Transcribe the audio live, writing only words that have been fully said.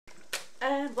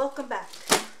And welcome back.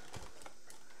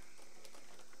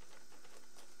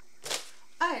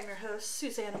 I am your host,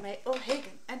 Susanna May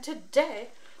O'Hagan, and today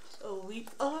we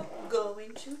are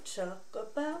going to talk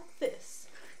about this.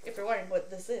 If you're wondering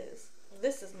what this is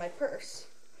my purse.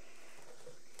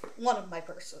 One of my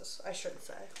purses, I should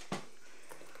say.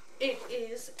 It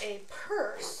is a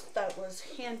purse that was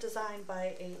hand designed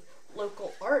by a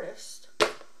local artist,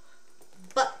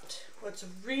 but what's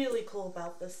really cool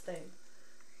about this thing,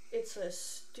 it's a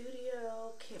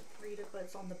studio, can't read it, but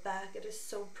it's on the back. It is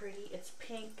so pretty. It's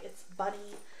pink, it's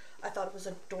bunny. I thought it was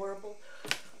adorable.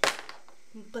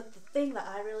 But the thing that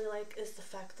I really like is the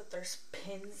fact that there's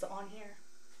pins on here.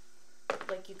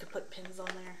 Like, you could put pins on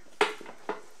there.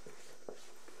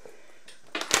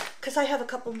 Because I have a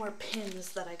couple more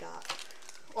pins that I got,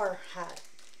 or had.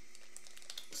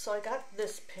 So I got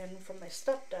this pin from my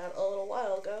stepdad a little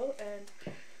while ago,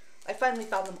 and I finally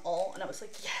found them all, and I was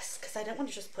like, yes, because I didn't want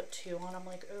to just put two on. I'm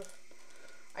like, ugh.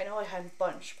 I know I had a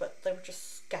bunch, but they were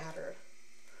just scattered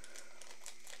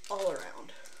all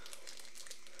around.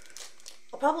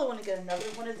 I'll probably want to get another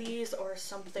one of these or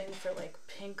something for like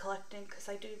pin collecting, because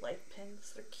I do like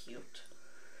pins. They're cute.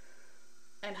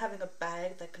 And having a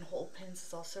bag that can hold pins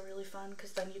is also really fun,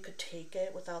 because then you could take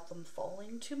it without them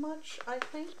falling too much, I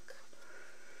think.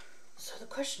 So the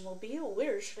question will be,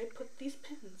 where should I put these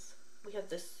pins? We have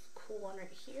this cool one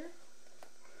right here.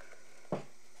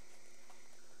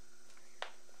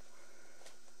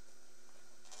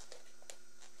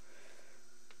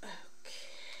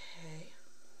 Okay.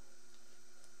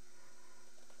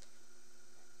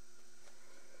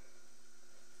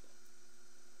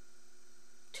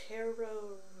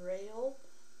 Tarot Rail.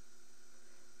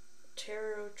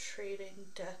 Tarot Trading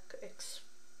Deck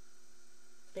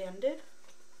Expanded.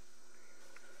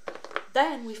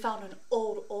 Then we found an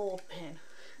old pin.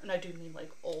 And I do mean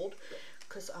like old,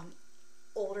 because I'm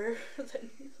older than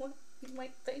what you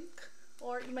might think.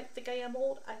 Or you might think I am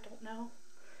old. I don't know.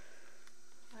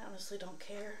 I honestly don't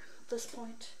care at this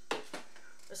point.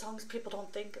 As long as people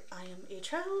don't think I am a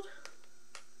child.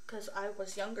 Because I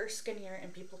was younger, skinnier,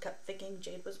 and people kept thinking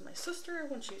Jade was my sister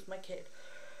when she was my kid.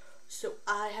 So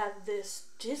I have this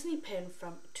Disney pin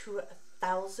from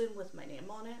 2000 with my name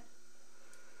on it.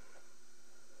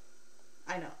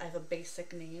 I know, I have a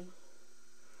basic name.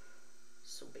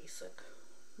 So basic.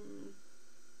 Do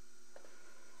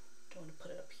I want to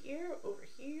put it up here, over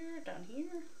here, down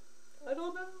here? I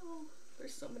don't know.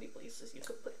 There's so many places you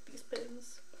could put these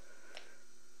pins.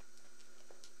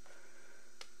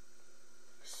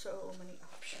 So many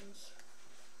options.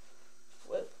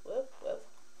 Whoop, whoop, whoop.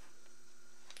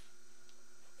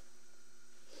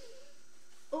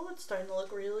 Oh, it's starting to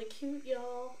look really cute,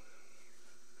 y'all.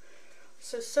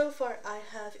 So far I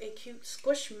have a cute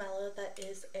Squishmallow that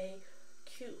is a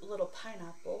cute little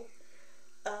pineapple.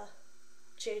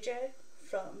 JJ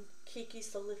from Kiki's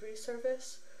Delivery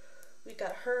Service. We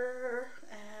got her,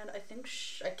 and I think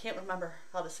I can't remember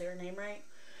how to say her name right.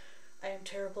 I am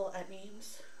terrible at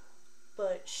names.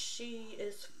 But she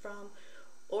is from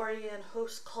Orion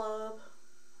Host Club.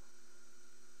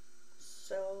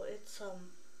 So it's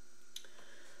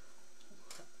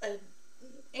an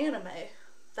anime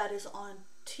that is on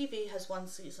TV, has one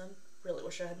season, really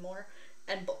wish I had more,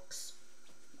 and books.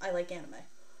 I like anime.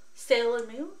 Sailor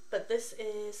Moon, but this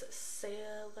is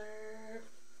Sailor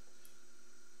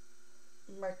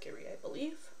Mercury, I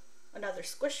believe. Another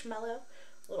Squishmallow,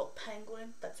 little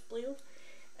penguin that's blue.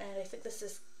 And I think this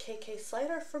is KK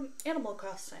Slider from Animal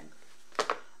Crossing.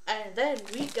 And then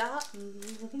we got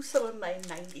some of my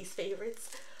 90s favorites.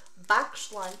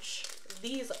 Box Lunch.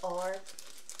 These are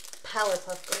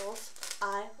Powerpuff Girls.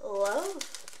 I love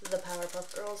the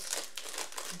Powerpuff Girls.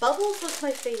 Bubbles was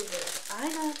my favorite.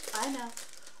 I know.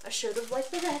 I should have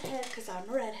liked the redhead because I'm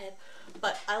a redhead.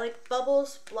 But I like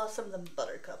Bubbles, Blossom, then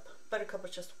Buttercup. Buttercup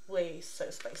was just way so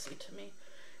spicy to me.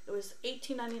 It was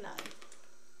 $18.99.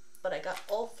 But I got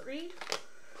all three.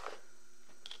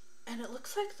 And it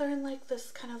looks like they're in like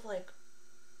this kind of like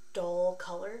dull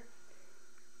color.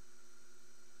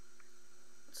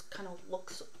 It kind of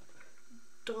looks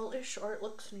dullish, or it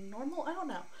looks normal. I don't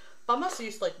know. But I'm also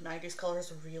used to like 90s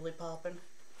colors really popping.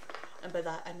 And by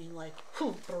that I mean like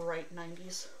bright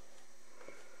 90s.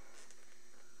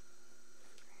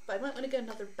 But I might want to get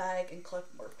another bag and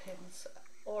collect more pins.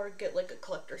 Or get like a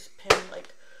collector's pin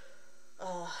like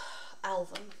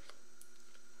Alvin.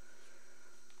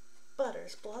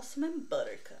 Butters, Blossom, and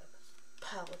Buttercup.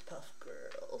 Powerpuff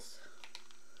Girls.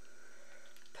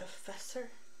 Professor.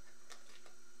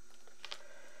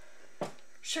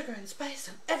 Sugar and spice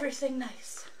and everything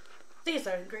nice. These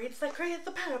are ingredients that create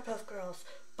the Powerpuff Girls,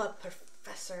 but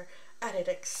Professor added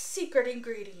a secret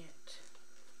ingredient.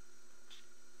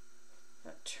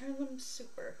 turn them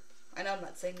super. I know I'm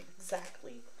not saying it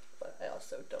exactly, but I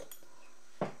also don't.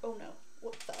 Oh no,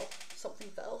 what fell? Something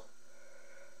fell.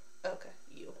 Okay,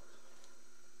 you.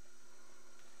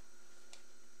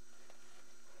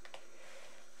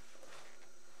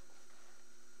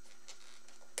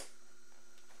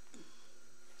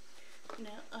 Now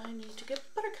I need to get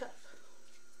Buttercup.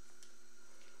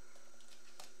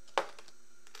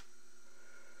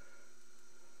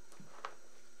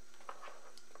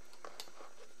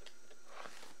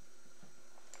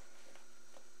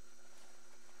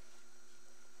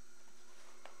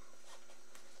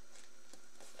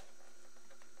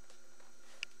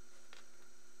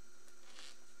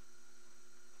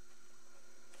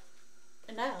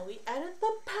 And now we added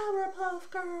the Powerpuff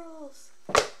Girls.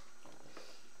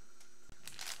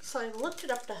 So I looked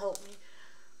it up to help me.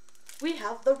 We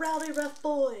have the Rowdy Rough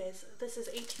Boys. This is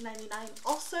 $18.99.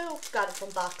 Also got it from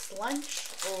Box Lunch.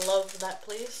 Love that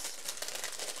place.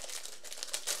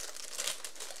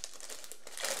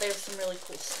 They have some really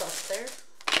cool stuff there.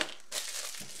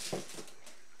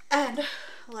 And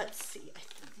let's see. I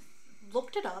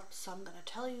looked it up, so I'm gonna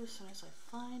tell you as soon as I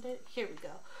find it. Here we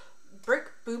go.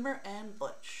 Brick, Boomer, and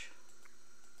Butch.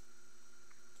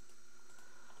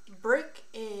 Brick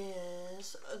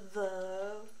is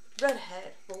the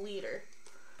redhead, the leader.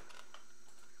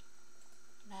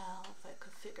 Now, if I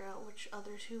could figure out which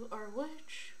other two are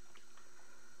which.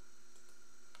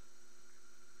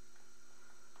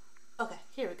 Okay,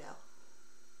 here we go.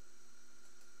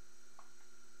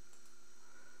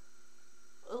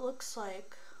 It looks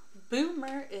like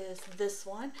Boomer is this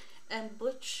one, and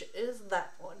Butch is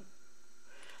that one.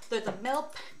 They're the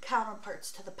male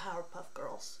counterparts to the Powerpuff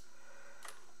Girls.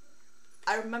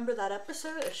 I remember that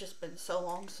episode. It's just been so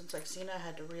long since I've seen it, I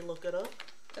had to re-look it up.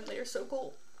 And they are so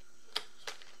cool.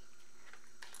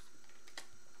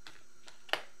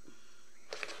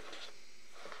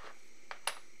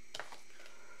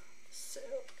 So,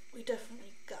 we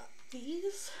definitely got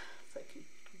these. If I can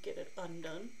get it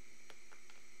undone.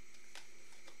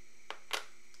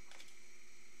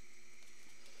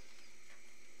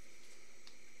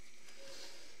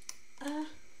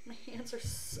 My hands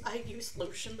are, I used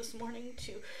lotion this morning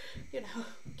to, you know,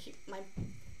 keep my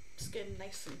skin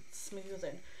nice and smooth,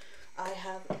 and I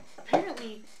have,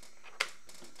 apparently,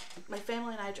 my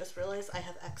family and I just realized I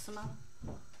have eczema,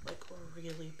 like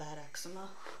really bad eczema,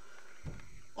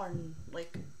 or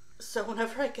like, so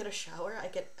whenever I get a shower, I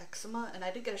get eczema, and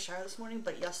I didn't get a shower this morning,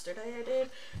 but yesterday I did,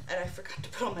 and I forgot to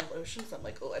put on my lotion, so I'm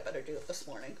like, oh, I better do it this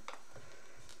morning.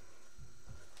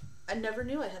 I never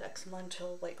knew I had eczema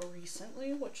until like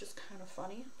recently, which is kind of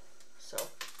funny. So,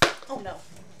 oh no.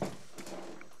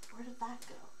 Where did that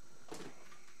go?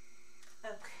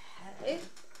 Okay.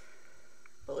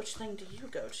 But which thing do you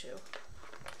go to?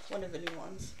 One of the new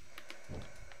ones.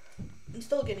 I'm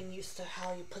still getting used to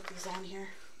how you put these on here,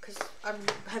 because I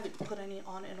haven't put any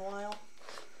on in a while.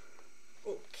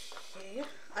 Okay.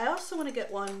 I also want to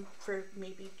get one for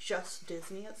maybe just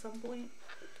Disney at some point.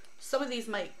 Some of these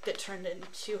might get turned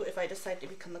into, if I decide to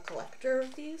become a collector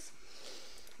of these,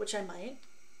 which I might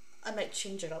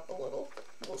change it up a little.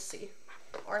 We'll see.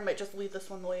 Or I might just leave this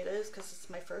one the way it is because it's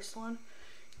my first one.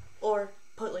 Or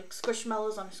put like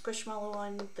Squishmallows on a Squishmallow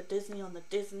one, the Disney on the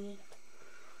Disney,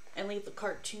 and leave the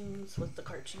cartoons with the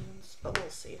cartoons. But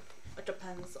we'll see. It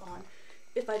depends on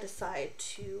if I decide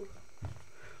to,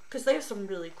 because they have some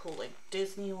really cool like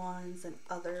Disney ones and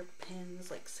other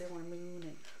pins like Sailor Moon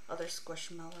and other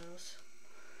Squishmallows.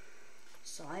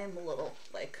 So I am a little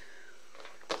like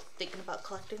thinking about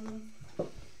collecting them.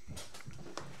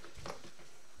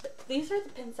 But these are the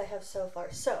pins I have so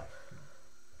far. So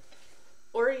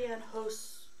Orion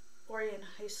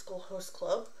High School Host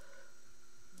Club.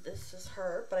 This is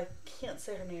her, but I can't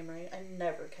say her name right. I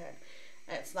never can.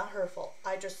 And it's not her fault.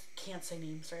 I just can't say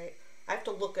names right. I have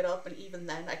to look it up, and even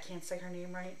then I can't say her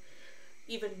name right.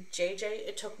 Even JJ,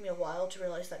 it took me a while to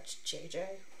realize that's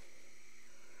JJ.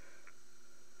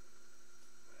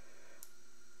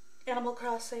 Animal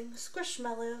Crossing,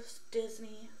 Squishmallows,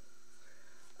 Disney,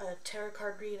 Tarot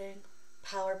Card Reading,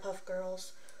 Powerpuff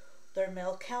Girls, their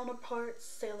male counterparts,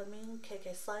 Sailor Moon,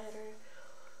 KK Slider.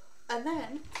 And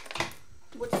then,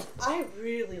 what I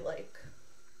really like,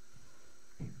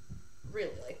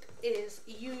 is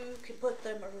you can put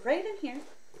them right in here.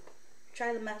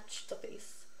 Try to match the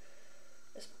face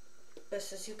as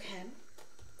best as you can.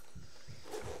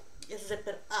 You zip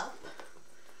it up.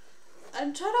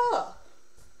 And ta-da!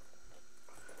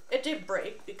 It did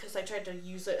break because I tried to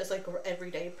use it as like an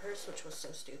everyday purse, which was so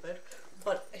stupid.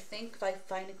 But I think if I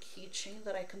find a keychain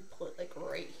that I can put like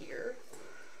right here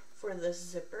for this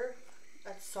zipper,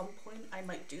 at some point I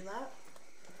might do that.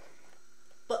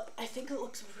 But I think it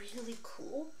looks really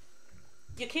cool.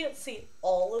 You can't see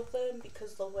all of them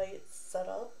because the way it's set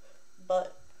up,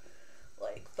 but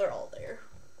like they're all there.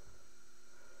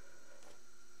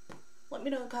 Let me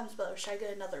know in the comments below. Should I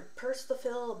get another purse to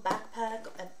fill, a backpack,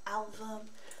 an album,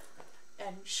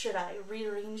 and should I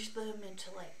rearrange them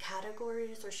into like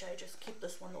categories, or should I just keep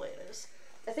this one the way it is?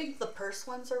 I think the purse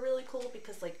ones are really cool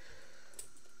because like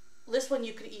this one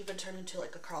you could even turn into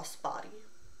like a crossbody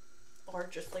or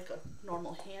just like a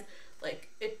normal hand. Like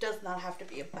it does not have to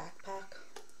be a backpack,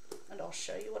 and I'll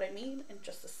show you what I mean in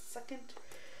just a second.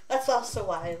 That's also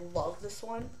why I love this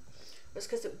one, was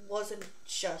because it wasn't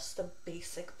just a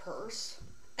basic purse,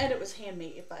 and it was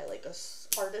handmade by like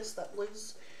a artist that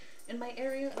lives in my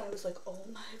area, and I was like, oh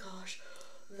my gosh,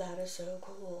 that is so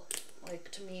cool.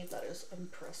 Like, to me, that is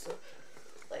impressive.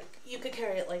 Like, you could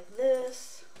carry it like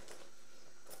this,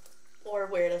 or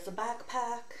wear it as a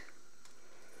backpack.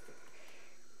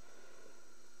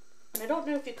 And I don't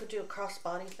know if you could do a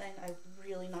crossbody thing. I'm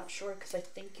really not sure, because I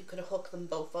think you could hook them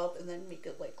both up and then make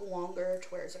it like longer to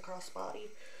where it's a crossbody.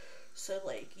 So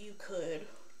like you could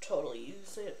totally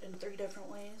use it in 3 different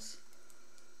ways.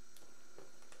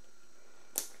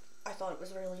 I thought it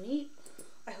was really neat.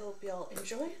 I hope y'all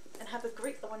enjoy and have a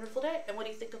great, a wonderful day. And what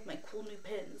do you think of my cool new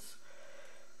pins?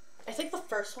 I think the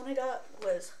first one I got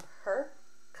was her,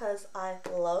 because I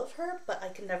love her, but I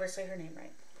can never say her name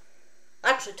right.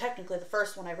 Actually, technically, the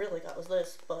first one I really got was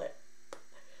this, but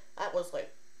that was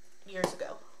like years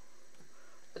ago.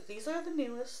 But these are the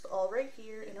newest, all right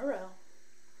here in a row.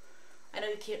 I know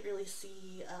you can't really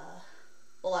see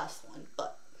the last one,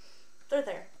 but they're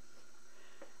there.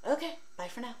 Okay, bye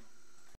for now.